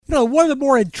One of the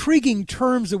more intriguing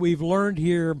terms that we've learned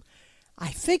here, I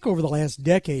think over the last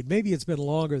decade, maybe it's been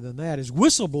longer than that, is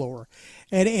whistleblower.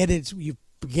 And you've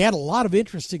began a lot of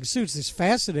interesting suits. This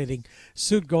fascinating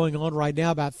suit going on right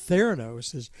now about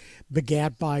Theranos is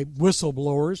begat by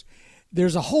whistleblowers.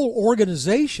 There's a whole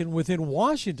organization within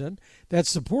Washington that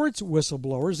supports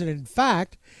whistleblowers. And in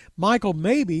fact, Michael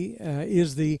Mabee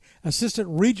is the Assistant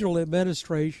Regional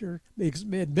Administrator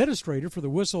for the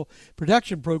Whistle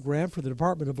Protection Program for the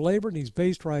Department of Labor, and he's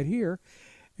based right here.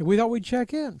 And we thought we'd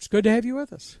check in. It's good to have you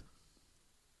with us.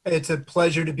 It's a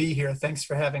pleasure to be here. Thanks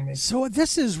for having me. So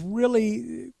this is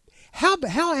really,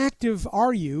 how active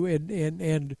are you,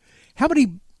 and how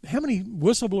many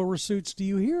whistleblower suits do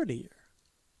you hear in a year?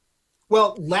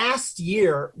 Well, last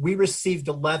year we received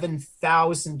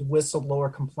 11,000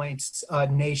 whistleblower complaints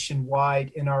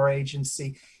nationwide in our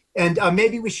agency, and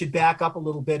maybe we should back up a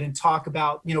little bit and talk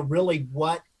about really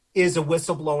what is a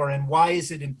whistleblower and why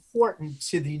is it important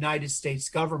to the United States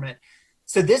government.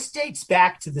 So this dates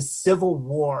back to the Civil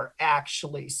War,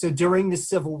 actually. So during the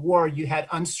Civil War, you had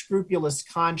unscrupulous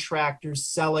contractors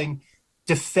selling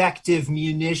defective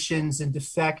munitions and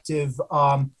defective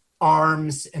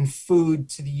arms and food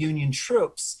to the Union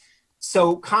troops.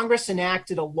 So Congress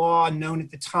enacted a law known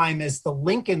at the time as the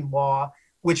Lincoln Law,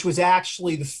 which was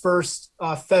actually the first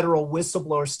federal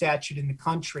whistleblower statute in the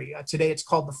country. Today it's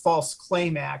called the False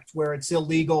Claim Act, where it's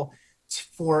illegal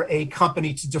for a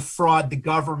company to defraud the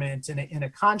government in a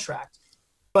contract.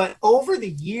 But over the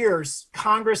years,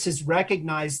 Congress has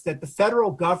recognized that the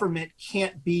federal government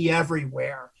can't be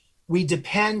everywhere. We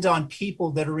depend on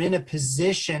people that are in a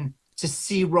position to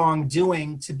see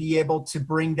wrongdoing to be able to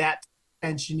bring that to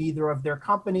attention either of their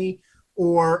company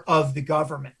or of the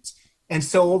government. And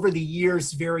so over the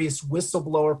years, various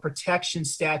whistleblower protection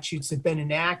statutes have been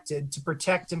enacted to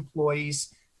protect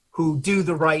employees who do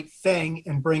the right thing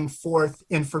and bring forth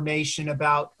information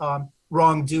about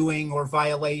wrongdoing or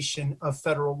violation of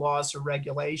federal laws or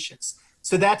regulations.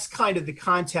 So that's kind of the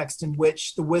context in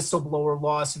which the whistleblower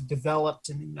laws have developed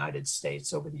in the United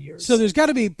States over the years. So there's got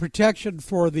to be protection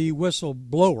for the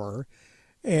whistleblower,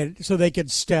 and so they can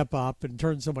step up and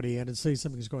turn somebody in and say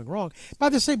something's going wrong. By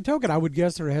the same token, I would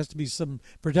guess there has to be some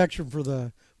protection for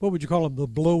the, what would you call them, the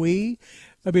blowee?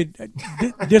 I mean,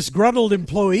 disgruntled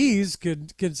employees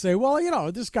can say,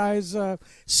 well, this guy's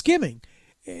skimming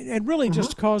and really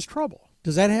just cause trouble.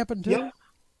 Does that happen too? Yeah.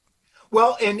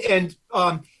 Well, and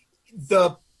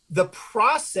the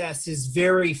process is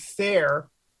very fair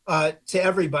to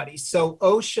everybody. So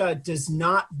OSHA does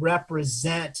not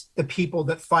represent the people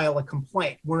that file a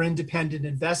complaint. We're independent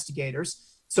investigators.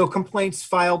 So complaints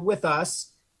filed with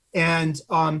us. And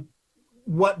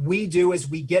what we do is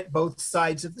we get both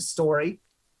sides of the story,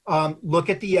 look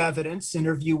at the evidence,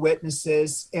 interview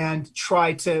witnesses, and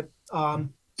try to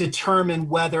determine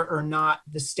whether or not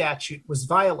the statute was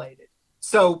violated.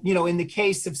 So, in the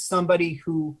case of somebody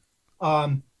who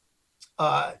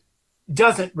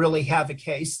doesn't really have a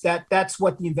case, that's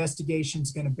what the investigation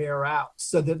is going to bear out.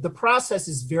 So the process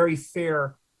is very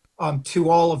fair to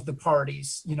all of the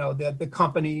parties, the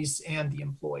companies and the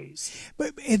employees.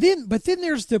 But then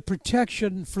there's the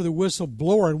protection for the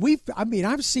whistleblower. And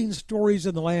I've seen stories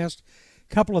in the last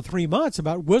couple of 3 months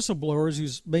about whistleblowers who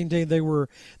maintained they were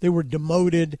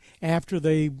demoted after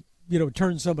they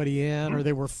turned somebody in, or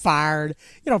they were fired,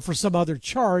 for some other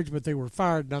charge, but they were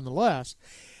fired nonetheless.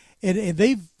 And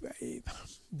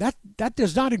that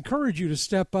does not encourage you to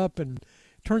step up and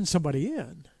turn somebody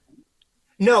in.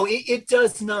 No, it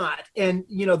does not. And,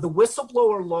 the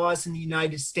whistleblower laws in the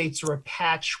United States are a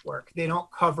patchwork. They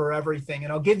don't cover everything.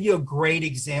 And I'll give you a great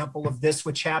example of this,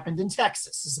 which happened in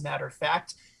Texas, as a matter of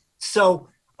fact. So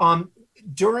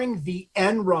during the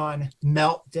Enron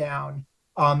meltdown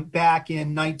back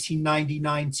in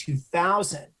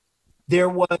 1999-2000, there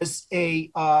was a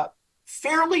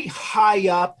fairly high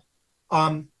up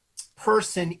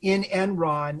person in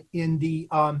Enron in the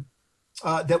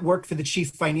that worked for the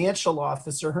chief financial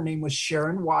officer. Her name was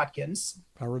Sharon Watkins.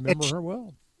 I remember her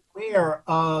well. Aware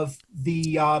of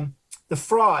the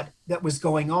fraud that was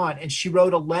going on, and she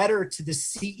wrote a letter to the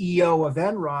CEO of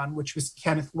Enron, which was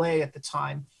Kenneth Lay at the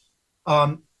time,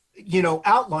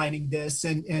 outlining this.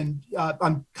 And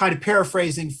I'm kind of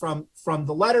paraphrasing from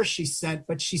the letter she sent,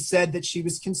 but she said that she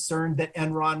was concerned that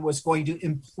Enron was going to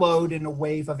implode in a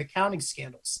wave of accounting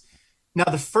scandals. Now,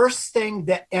 the first thing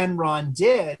that Enron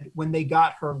did when they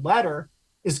got her letter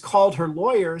is called their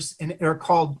lawyers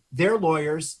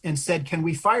and said, "Can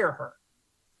we fire her?"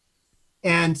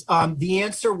 And the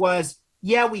answer was,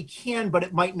 "Yeah, we can, but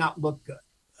it might not look good."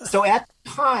 So at the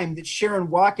time that Sharon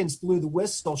Watkins blew the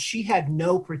whistle, she had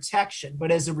no protection.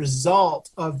 But as a result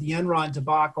of the Enron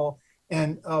debacle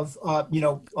and of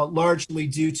largely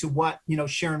due to what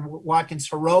Sharon Watkins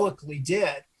heroically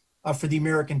did for the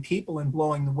American people in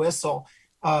blowing the whistle.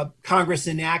 Congress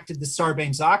enacted the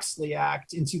Sarbanes-Oxley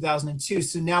Act in 2002,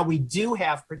 so now we do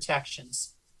have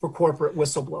protections for corporate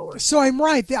whistleblowers. So I'm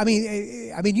right. I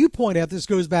mean, you point out this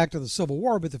goes back to the Civil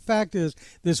War, but the fact is,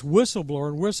 this whistleblower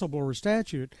and whistleblower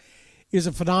statute is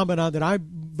a phenomenon that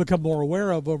I've become more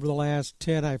aware of over the last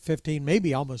 10, 15,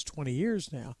 maybe almost 20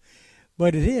 years now.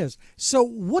 But it is. So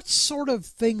what sort of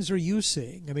things are you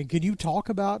seeing? I mean, can you talk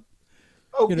about?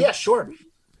 Yeah, sure.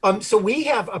 So we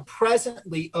have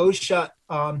presently OSHA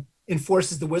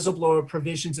enforces the whistleblower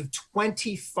provisions of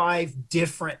 25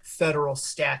 different federal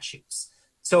statutes.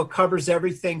 So it covers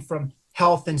everything from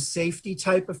health and safety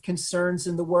type of concerns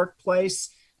in the workplace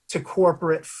to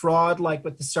corporate fraud, like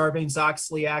with the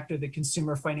Sarbanes-Oxley Act or the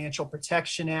Consumer Financial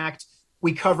Protection Act.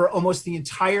 We cover almost the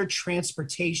entire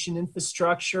transportation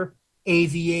infrastructure,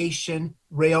 aviation,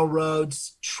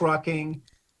 railroads, trucking.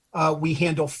 We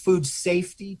handle food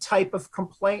safety type of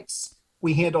complaints.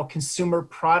 We handle consumer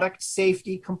product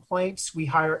safety complaints. We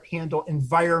handle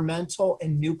environmental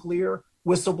and nuclear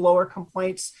whistleblower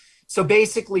complaints. So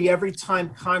basically, every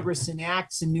time Congress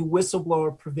enacts a new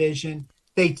whistleblower provision,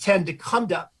 they tend to come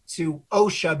to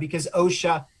OSHA, because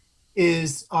OSHA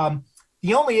is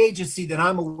the only agency that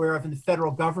I'm aware of in the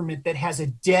federal government that has a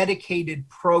dedicated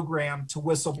program to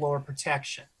whistleblower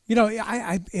protection. You know,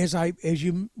 as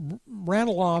you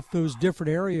rattle off those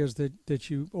different areas that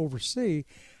you oversee,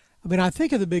 I mean, I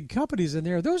think of the big companies in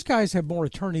there. Those guys have more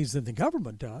attorneys than the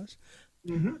government does.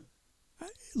 Mm-hmm.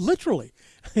 Literally.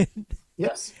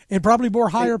 Yes. And probably more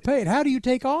higher paid. How do you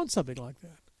take on something like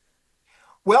that?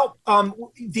 Well,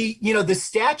 the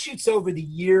statutes over the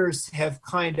years have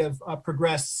kind of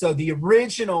progressed. So the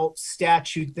original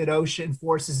statute that OSHA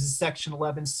enforces is Section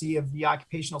 11C of the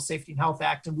Occupational Safety and Health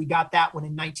Act, and we got that one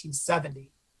in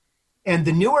 1970. And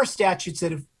the newer statutes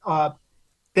that have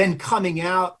been coming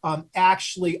out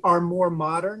actually are more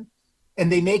modern, and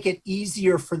they make it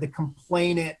easier for the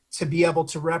complainant to be able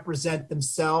to represent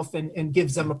themselves and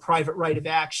gives them a private right of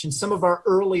action. Some of our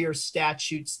earlier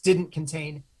statutes didn't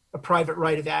contain a private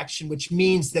right of action, which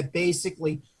means that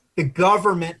basically the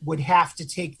government would have to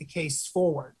take the case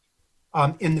forward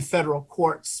in the federal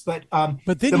courts. But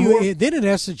then in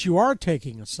essence, you are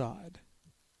taking a side.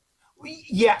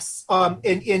 Yes,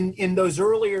 in those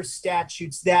earlier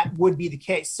statutes, that would be the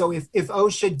case. So if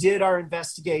OSHA did our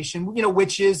investigation,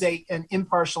 which is an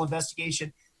impartial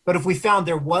investigation, but if we found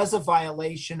there was a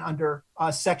violation under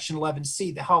Section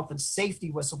 11C, the Health and Safety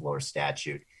Whistleblower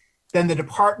Statute, then the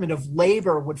Department of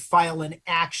Labor would file an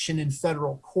action in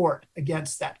federal court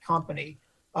against that company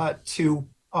to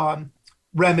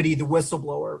remedy the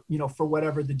whistleblower, for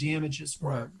whatever the damages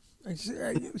were.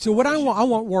 Right. So what I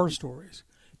want war stories.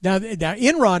 Now,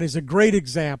 Enron is a great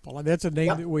example, and that's a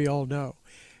name that we all know.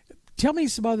 Tell me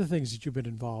some other things that you've been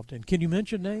involved in. Can you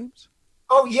mention names?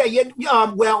 Oh, yeah.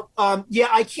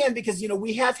 I can, because,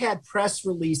 we have had press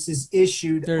releases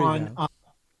issued on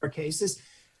our cases.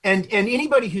 And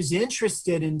anybody who's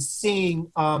interested in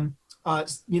seeing, some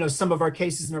of our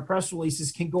cases in our press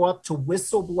releases can go up to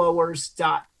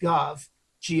whistleblowers.gov,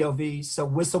 G-O-V, so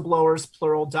whistleblowers,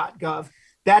 plural.gov.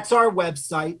 That's our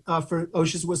website for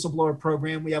OSHA's whistleblower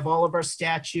program. We have all of our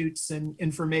statutes and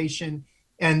information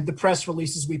and the press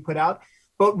releases we put out.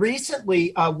 But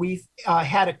recently, we've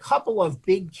had a couple of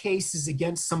big cases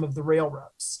against some of the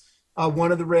railroads.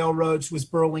 One of the railroads was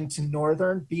Burlington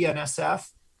Northern, BNSF.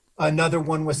 Another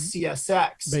one was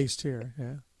CSX. Based here,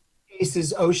 yeah.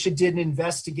 Cases, OSHA did an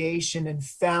investigation and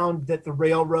found that the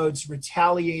railroads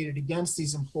retaliated against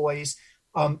these employees.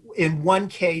 In one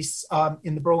case,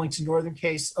 in the Burlington Northern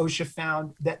case, OSHA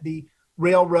found that the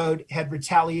railroad had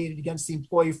retaliated against the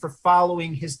employee for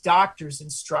following his doctor's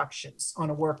instructions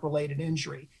on a work-related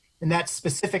injury. And that's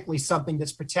specifically something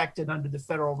that's protected under the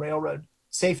Federal Railroad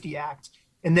Safety Act.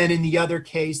 And then in the other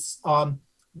case,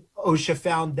 OSHA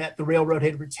found that the railroad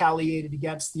had retaliated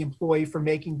against the employee for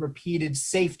making repeated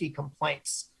safety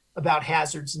complaints about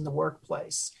hazards in the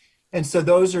workplace. And so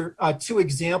those are two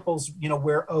examples,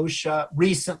 where OSHA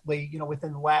recently,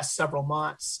 within the last several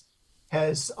months,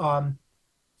 has,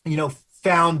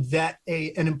 found that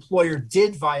an employer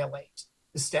did violate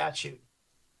the statute.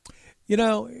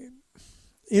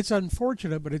 It's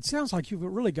unfortunate, but it sounds like you've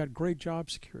really got great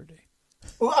job security.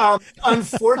 Well,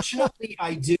 unfortunately,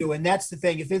 I do. And that's the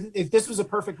thing. If this was a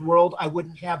perfect world, I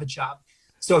wouldn't have a job.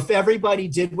 So if everybody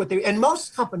did and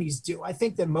most companies do, I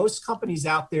think that most companies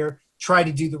out there try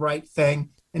to do the right thing.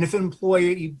 And if an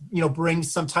employee,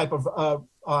 brings some type of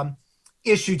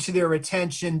issue to their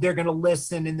attention, they're going to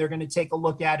listen and they're going to take a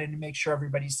look at it and make sure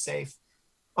everybody's safe.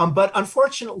 But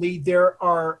unfortunately, there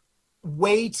are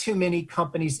way too many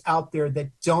companies out there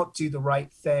that don't do the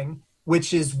right thing,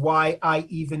 which is why I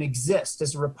even exist,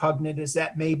 as repugnant as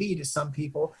that may be to some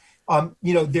people.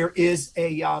 There is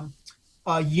a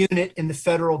unit in the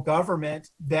federal government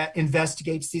that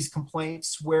investigates these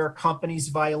complaints where companies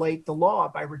violate the law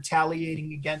by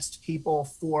retaliating against people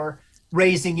for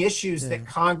raising issues that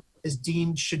Congress has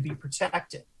deemed should be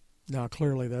protected. Now,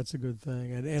 clearly, that's a good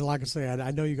thing. And like I say,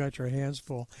 I know you got your hands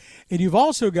full. And you've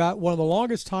also got one of the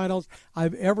longest titles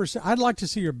I've ever seen. I'd like to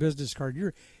see your business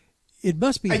card. It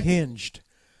must be hinged.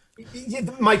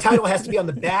 My title has to be on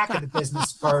the back of the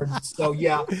business card. So,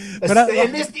 yeah.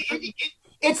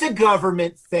 It's a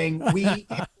government thing. We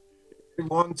have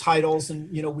long titles,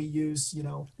 and, we use,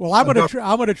 Well, I'm going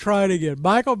to try it again.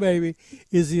 Michael Baby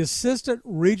is the Assistant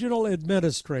Regional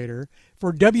Administrator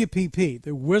for WPP,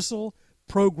 the Whistle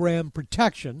Program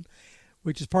Protection,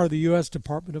 which is part of the U.S.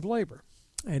 Department of Labor.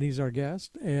 And he's our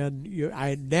guest. And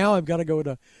now I've got to go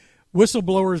to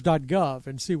whistleblowers.gov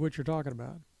and see what you're talking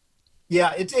about.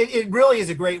 Yeah, it really is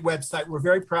a great website. We're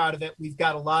very proud of it. We've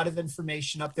got a lot of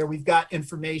information up there. We've got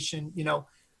information,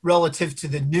 relative to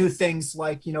the new things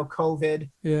like, COVID.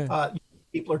 Yeah.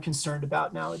 People are concerned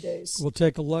about nowadays. We'll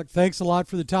take a look. Thanks a lot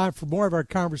for the time. For more of our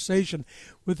conversation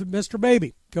with Mr.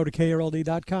 Baby, go to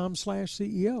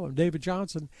krld.com/CEO. I'm David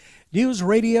Johnson, News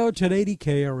Radio 1080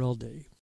 KRLD.